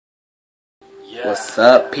What's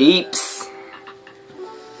up, peeps?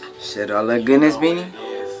 Shit, all that goodness, Beanie?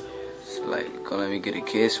 It's like, gonna let me get a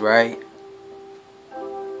kiss, right?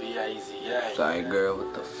 Sorry, girl,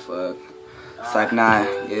 what the fuck? It's like, nah,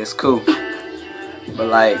 yeah, it's cool. But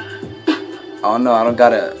like, I don't know, I don't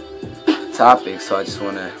got a topic, so I just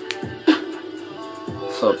wanna...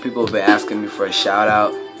 So people have been asking me for a shout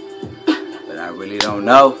out, but I really don't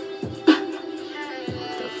know.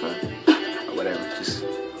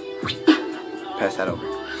 Pass that over.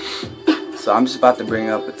 So I'm just about to bring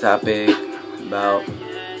up a topic about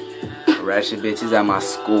ratchet bitches at my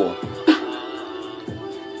school.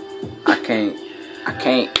 I can't.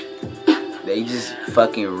 They just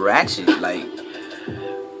fucking ratchet, like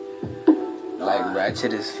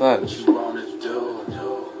ratchet as fuck.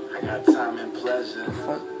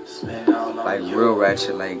 Like real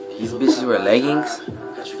ratchet. Like these bitches wear leggings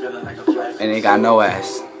and they got no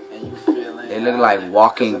ass. They look like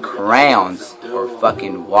walking crayons or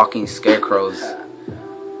fucking walking scarecrows.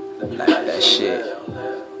 Like that shit.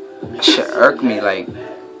 That shit irk me. Like,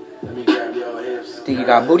 think you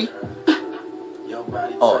got booty?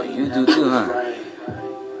 Oh, you do too, huh?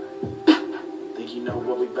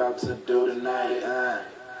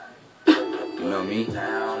 You know me?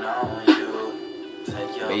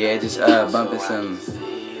 But yeah, just bumping some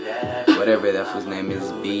whatever that fool's name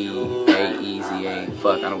is, B-A-E-Z-A.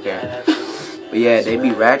 Fuck, I don't care. But yeah, they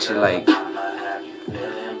be ratchet, like,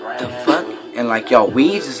 the fuck? And like, y'all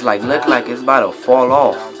weaves just like look like it's about to fall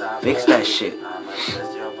off. Fix that shit.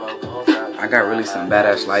 I got really some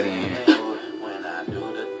badass lighting in here.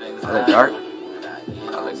 I look dark?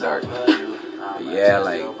 I look dark. But yeah,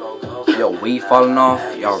 like, yo, weave falling off,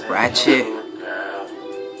 y'all ratchet.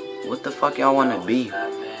 What the fuck y'all wanna be?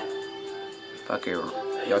 Fucking,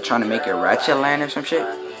 y'all trying to make it ratchet land or some shit?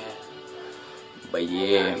 But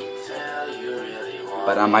yeah.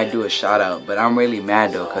 But I might do a shout out. But I'm really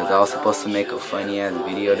mad though, because I was supposed to make a funny ass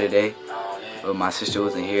video today. But my sister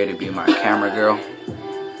wasn't here to be my camera girl.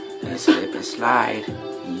 And slip and slide,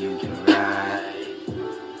 you can ride.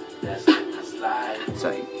 It's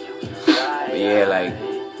like, but yeah, like,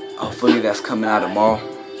 hopefully that's coming out tomorrow.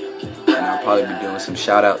 And I'll probably be doing some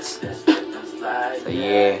shout outs. So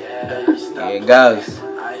yeah, there it goes.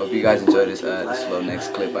 Hope you guys enjoyed this little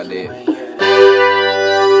next clip I did.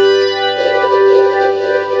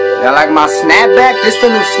 Y'all like my snapback? This is the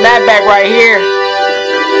new snapback right here.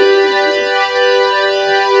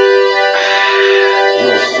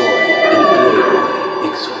 Yo soy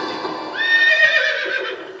exótico.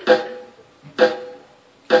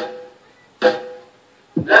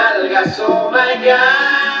 Largas, oh my God.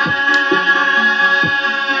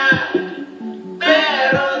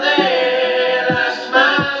 Pero de las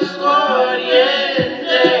más corrientes.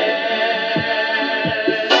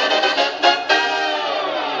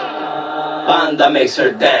 Banda makes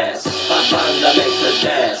her dance. Banda makes her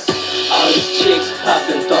dance. All these chicks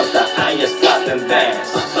popping torta, I'm just popping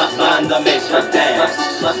bands. Banda makes her dance.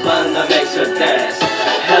 Banda makes her dance.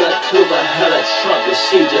 Hella tuba, hella trumpet,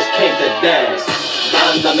 she just came to dance.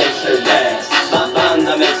 Banda makes her dance.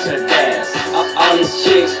 Banda makes her dance. All these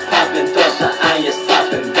chicks popping torta, I'm just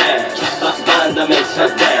popping bands. Banda makes her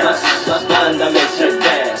dance. Banda makes her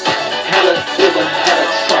dance. Hella tuba, hella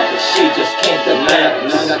trumpet, she just came to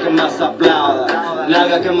dance. Nada que más aplauda,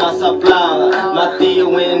 nada que más aplauda. My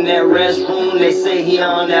Theo in that restroom, they say he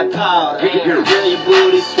on that powder. Girl, your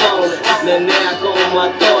booty swollen, menea como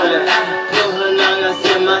atole. Put her nalgas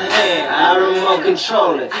in my hand, I remote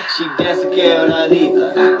control it. She dance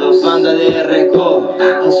quebradita, dos bandas de recodo.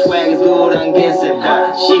 Her swag is duranguense,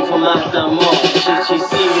 but she from Altamont. She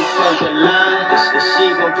see me from the line, she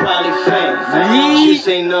gon' probably faint. She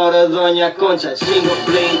say no to Doña Concha, she gon'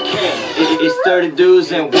 blink can. It's 30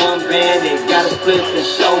 dudes in one band, they gotta split the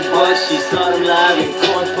show, but she saw them live in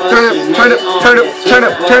Corpus. Turn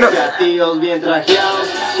up. Got Theos bien trajeados,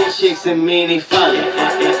 chicks in mini falda.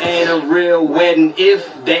 It ain't a real wedding if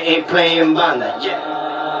they ain't playing banda.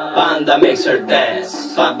 Banda makes her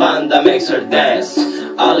dance. Banda makes her dance.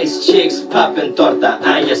 All these chicks popping torta,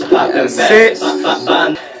 I just popping bands.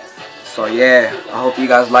 So yeah, I hope you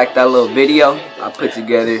guys liked that little video I put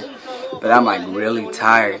together. But I'm like really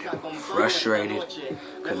tired, frustrated,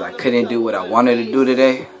 because I couldn't do what I wanted to do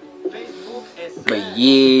today. But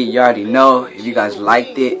yeah, you already know, if you guys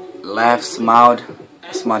liked it, laughed, smiled,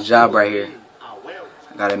 that's my job right here.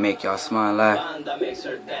 I gotta make y'all smile and laugh.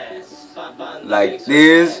 Like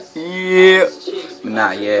this, yeah. But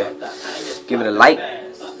nah, yeah. Give it a like.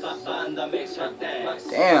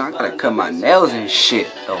 Damn, I gotta cut my nails and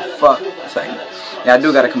shit. The fuck? It's like, yeah, I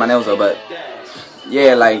do gotta cut my nails though, but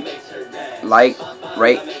yeah, like,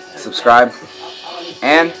 rate, subscribe,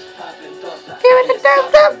 and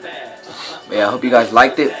But yeah, I hope you guys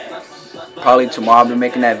liked it. Probably tomorrow I'll be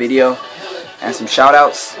making that video and some shout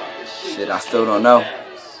outs. Shit, I still don't know.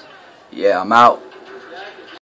 Yeah, I'm out.